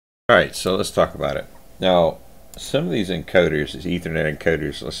Alright, so let's talk about it. Now, some of these encoders, these Ethernet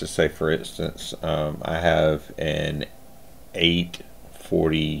encoders, let's just say for instance, I have an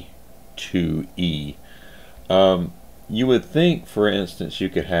 842E. You would think, for instance, you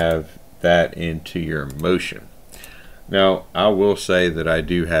could have that into your motion. Now, I will say that I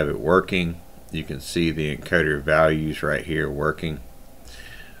do have it working. You can see the encoder values right here working.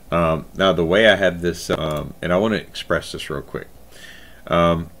 Now, the way I have this, and I want to express this real quick.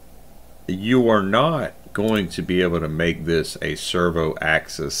 You are not going to be able to make this a servo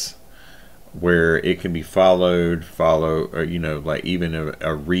axis where it can be followed, or like even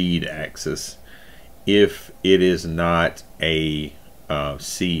a read axis, if it is not a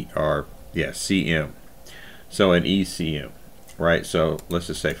CM. So an ECM, right? So let's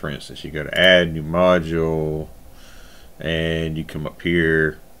just say, for instance, you go to add new module, and you come up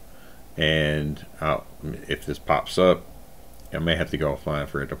here, and if this pops up, I may have to go offline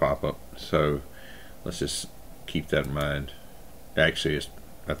for it to pop up. So let's just keep that in mind. Actually,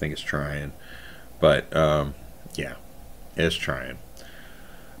 I think it's trying, but yeah, it's trying.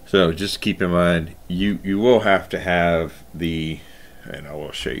 So just keep in mind, you will have to have the, and I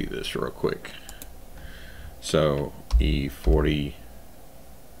will show you this real quick. So E44,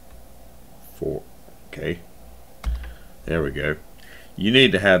 okay, there we go. You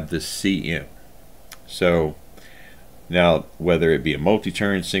need to have the CM. So now, whether it be a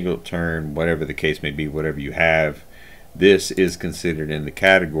multi-turn, single turn, whatever the case may be, whatever you have, this is considered in the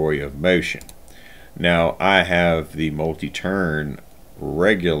category of motion. Now, I have the multi-turn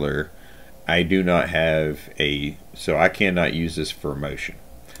regular. I do not have so I cannot use this for motion,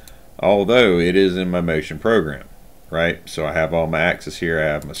 although it is in my motion program, right? So I have all my axes here. I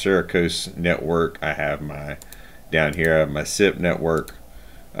have my Syracuse network. I have down here I have my SIP network.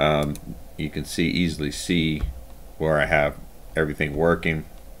 You can easily see where I have everything working.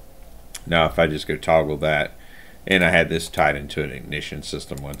 Now, if I just go toggle that, and I had this tied into an ignition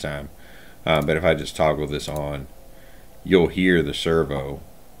system one time, but if I just toggle this on, you'll hear the servo.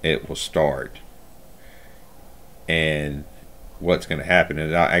 It will start, and what's going to happen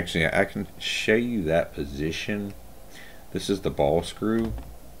is I can show you that position. This is the ball screw.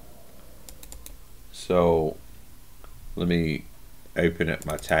 So let me open up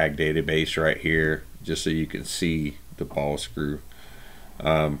my tag database right here, just so you can see the ball screw.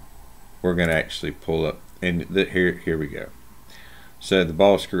 We're going to actually pull up, and here we go. So the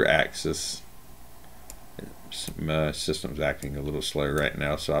ball screw axis, my system's acting a little slow right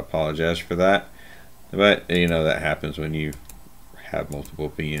now, so I apologize for that, but that happens when you have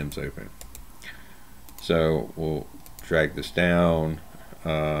multiple VMs open. So we'll drag this down,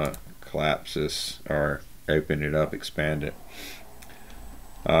 collapse this, or open it up, expand it.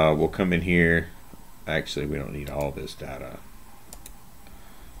 We'll come in here. Actually, we don't need all this data.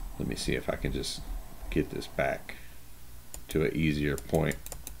 Let me see if I can just get this back to an easier point.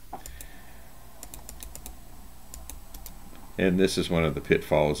 And this is one of the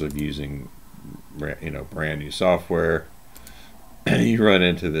pitfalls of using brand new software. You run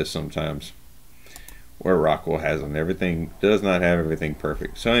into this sometimes, where Rockwell does not have everything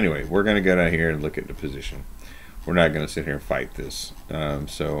perfect. So anyway, we're going to go down here and look at the position. We're not going to sit here and fight this,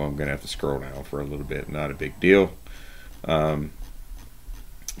 so I'm going to have to scroll down for a little bit. Not a big deal, but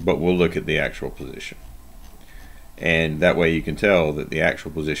we'll look at the actual position, and that way you can tell that the actual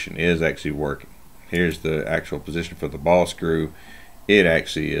position is actually working. Here's the actual position for the ball screw. It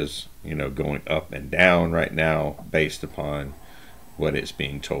actually is going up and down right now based upon what it's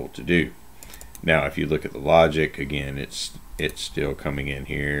being told to do. Now, if you look at the logic again, it's still coming in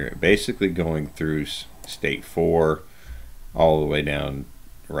here, basically going through state 4 all the way down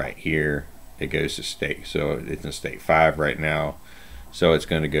right here. It goes to so it's in state 5 right now, so it's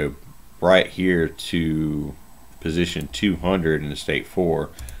going to go right here to position 200 in state 4.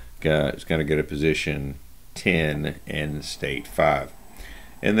 It's going to go to position 10 in state 5,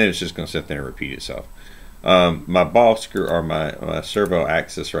 and then it's just going to sit there and repeat itself. My ball screw, or my servo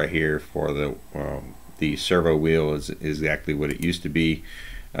axis right here for the servo wheel is exactly what it used to be,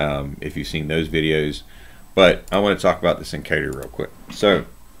 if you've seen those videos. But I want to talk about this encoder real quick. So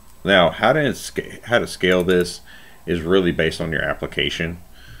now, how to scale this is really based on your application.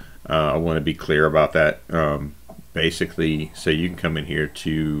 I want to be clear about that. Basically, so you can come in here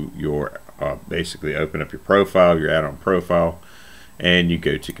to your basically open up your profile, your add-on profile, and you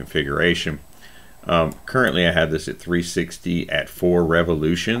go to configuration. Currently I have this at 360 at 4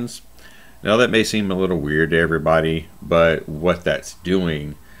 revolutions. Now that may seem a little weird to everybody, but what that's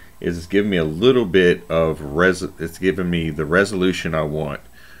doing is it's giving me a little bit of it's giving me the resolution I want,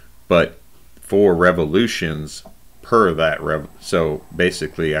 but 4 revolutions per that so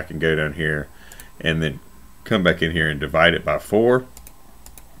basically I can go down here and then come back in here and divide it by 4,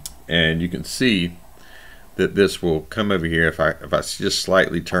 and you can see that this will come over here. If I just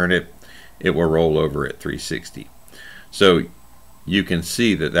slightly turn it, it will roll over at 360. So you can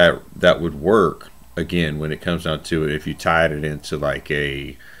see that that would work again when it comes down to it. If you tied it into like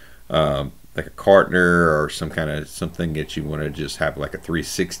a Kartner or some kind of something that you want to just have like a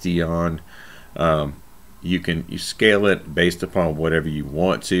 360 on, you scale it based upon whatever you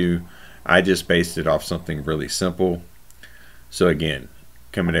want to. I just based it off something really simple. So again,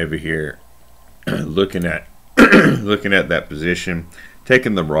 coming over here, looking at looking at that position,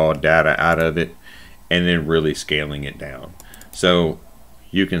 taking the raw data out of it, and then really scaling it down. So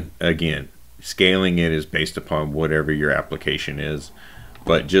you can, again, scaling it is based upon whatever your application is,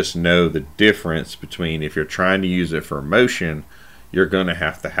 but just know the difference between, if you're trying to use it for motion, you're going to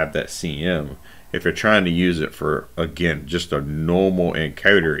have that CM. If you're trying to use it for, again, just a normal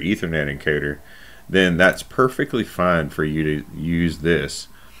encoder, Ethernet encoder, then that's perfectly fine for you to use this,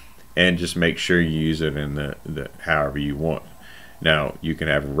 and just make sure you use it in the however you want. Now you can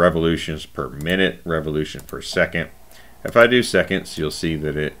have revolutions per minute, revolution per second. If I do seconds, you'll see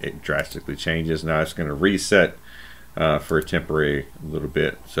that it drastically changes. Now it's going to reset for a temporary little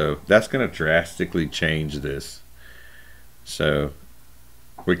bit, so that's going to drastically change this. So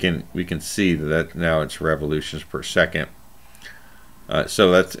we can see that now it's revolutions per second.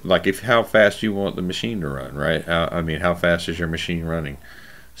 So that's like how fast you want the machine to run, right? I mean, how fast is your machine running?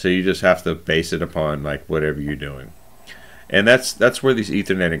 So you just have to base it upon like whatever you're doing. And that's where these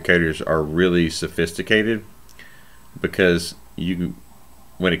Ethernet encoders are really sophisticated, because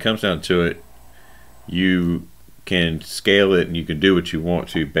when it comes down to it, you can scale it and you can do what you want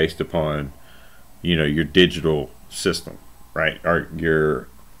to based upon, you know, your digital system, right? Or your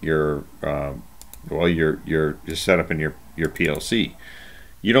setup in your PLC.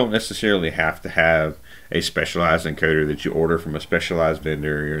 You don't necessarily have to have a specialized encoder that you order from a specialized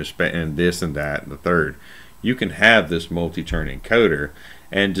vendor, and this and that and the third. You can have this multi-turn encoder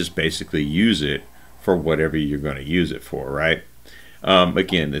and just basically use it for whatever you're going to use it for, right?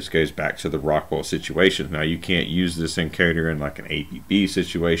 Again, this goes back to the Rockwell situation. Now you can't use this encoder in like an ABB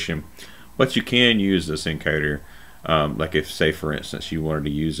situation, but you can use this encoder like if, say for instance, you wanted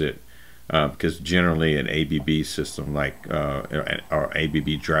to use it because generally an ABB system like or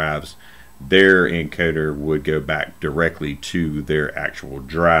ABB drives, their encoder would go back directly to their actual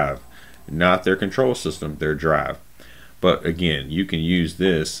drive, not their control system, their drive. But again, you can use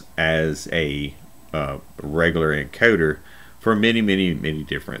this as a regular encoder for many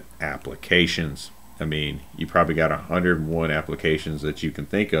different applications. I mean, you probably got 101 applications that you can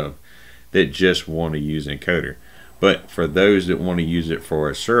think of that just want to use encoder. But for those that want to use it for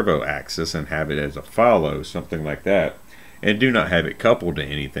a servo axis and have it as a follow, something like that, and do not have it coupled to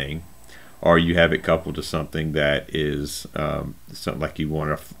anything, or you have it coupled to something that is something like you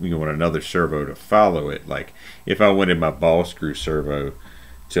want another servo to follow it. Like if I wanted my ball screw servo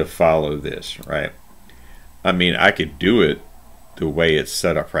to follow this, right? I mean, I could do it the way it's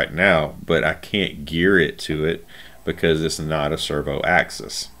set up right now, but I can't gear it to it because it's not a servo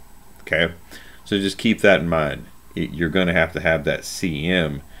axis. Okay, so just keep that in mind. You're going to have that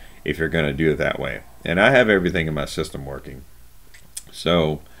CM if you're going to do it that way. And I have everything in my system working.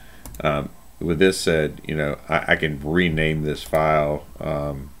 So with this said, you know, I can rename this file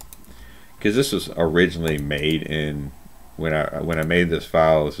because this was originally made in when I made this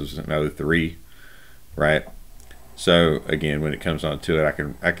file. This was in 03, right? So again, when it comes on to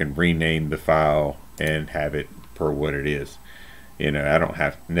it, I can rename the file and have it per what it is. You know, I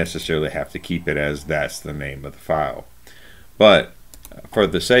don't necessarily have to keep it as that's the name of the file. But for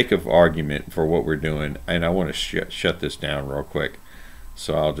the sake of argument for what we're doing, and I want to shut this down real quick,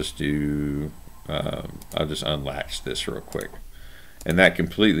 so I'll just do I'll just unlatch this real quick, and that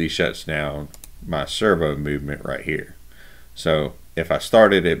completely shuts down my servo movement right here. So if I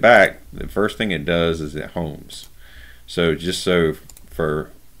started it back, the first thing it does is it homes. So just so for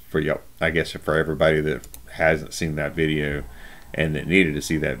y'all, I guess for everybody that hasn't seen that video and that needed to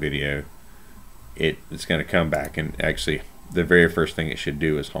see that video, it's going to come back, and actually the very first thing it should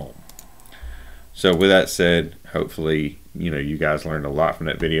do is home. So with that said, hopefully, you know, you guys learned a lot from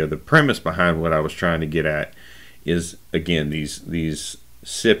that video. The premise behind what I was trying to get at is, again, these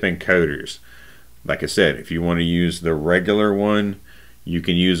SIP encoders. Like I said, if you want to use the regular one, you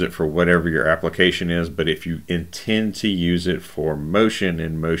can use it for whatever your application is. But if you intend to use it for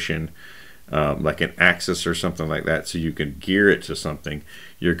motion like an axis or something like that, so you can gear it to something,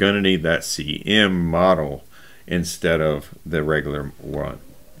 you're going to need that CM model instead of the regular one.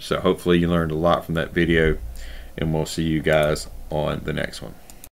 So hopefully you learned a lot from that video, and we'll see you guys on the next one.